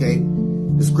 Okay?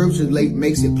 The scripture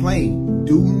makes it plain.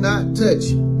 Do not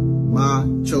touch my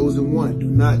chosen one. Do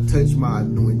not touch my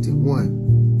anointed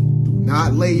one. Do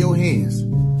not lay your hands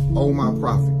on my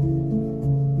prophet.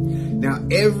 Now,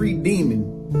 every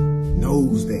demon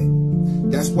knows that.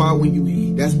 That's why when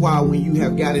you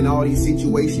have gotten all these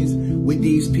situations with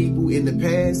these people in the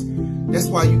past, that's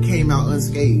why you came out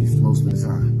unscathed most of the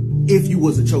time. If you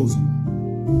was a chosen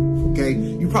one. Okay?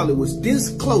 You probably was this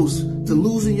close to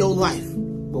losing your life,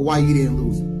 but why you didn't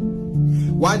lose it?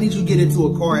 Why did you get into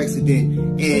a car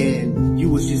accident and you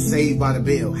was just saved by the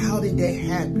bell? How did that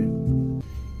happen?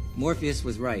 Morpheus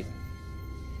was right.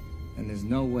 And there's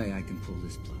no way I can pull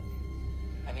this plug.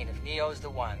 I mean, if Neo's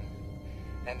the one,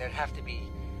 then there'd have to be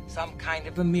some kind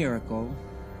of a miracle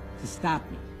to stop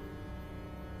me.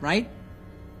 Right?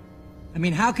 I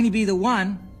mean, how can he be the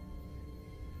one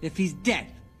if he's dead?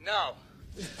 No.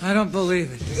 I don't believe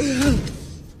it.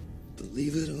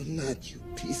 Believe it or not, you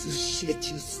piece of shit,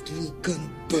 you're still gonna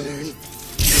burn.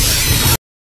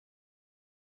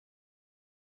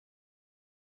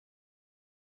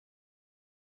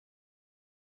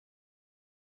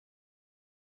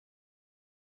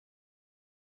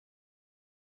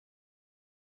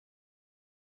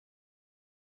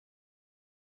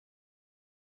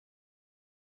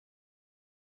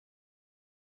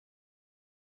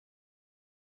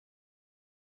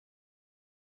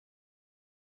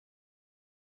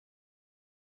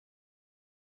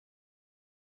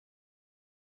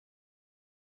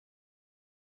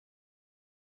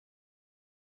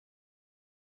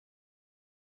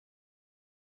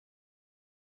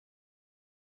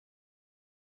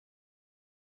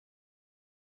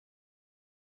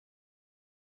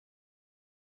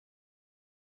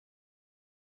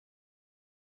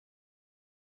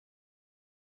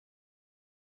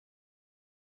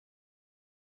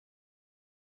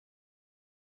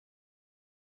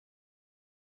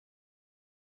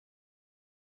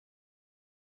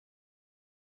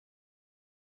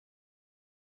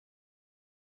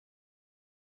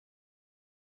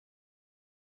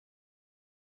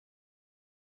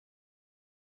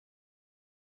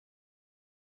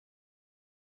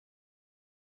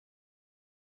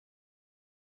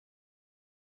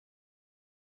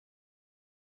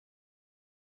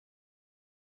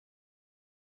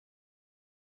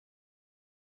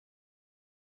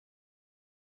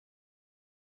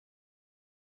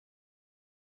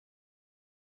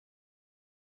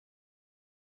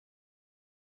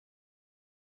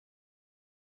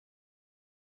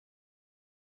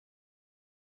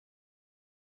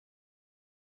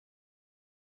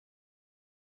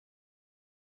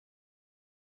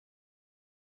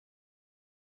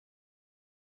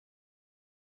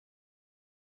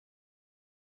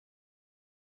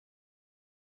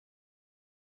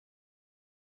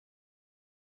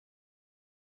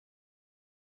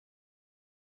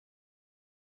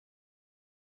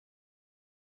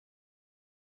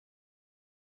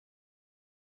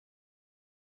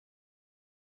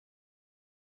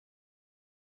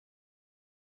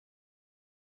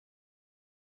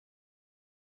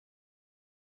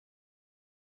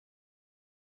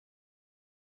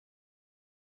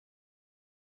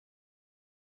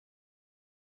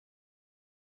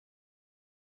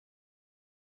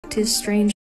 practice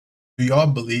strange Do y'all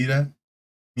believe that?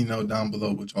 Let me know down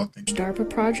below what y'all think. DARPA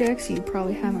projects you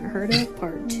probably haven't heard of,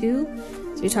 part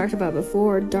 2. So we talked about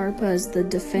before, DARPA is the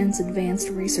Defense Advanced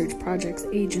Research Projects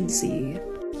Agency.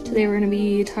 Today we're going to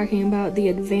be talking about the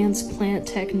advanced plant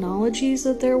technologies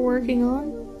that they're working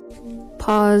on.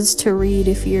 Pause to read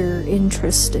if you're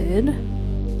interested.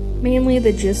 Mainly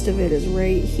the gist of it is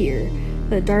right here.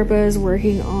 That DARPA is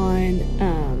working on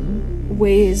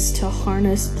ways to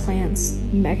harness plants'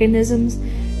 mechanisms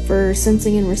for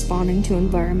sensing and responding to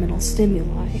environmental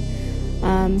stimuli.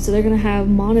 So they're going to have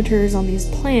monitors on these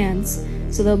plants,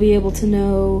 so they'll be able to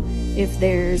know if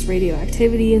there's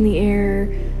radioactivity in the air,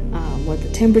 what the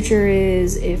temperature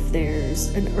is, if there's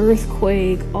an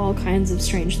earthquake, all kinds of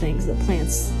strange things that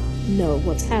plants know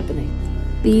what's happening.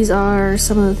 These are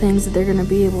some of the things that they're going to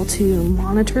be able to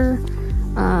monitor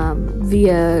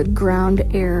via ground,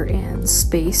 air, and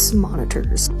space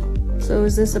monitors. So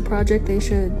is this a project they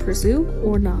should pursue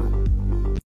or not?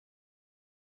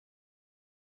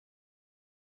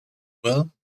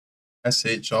 Well, that's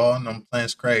it, y'all. And them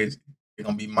plants crazy. They're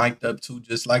gonna be mic'd up too,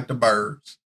 just like the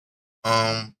birds.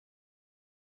 I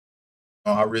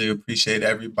really appreciate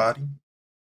everybody.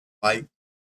 Like,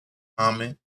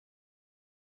 comment,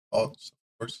 thoughts,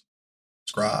 of course,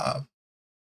 subscribe.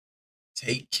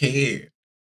 Take care.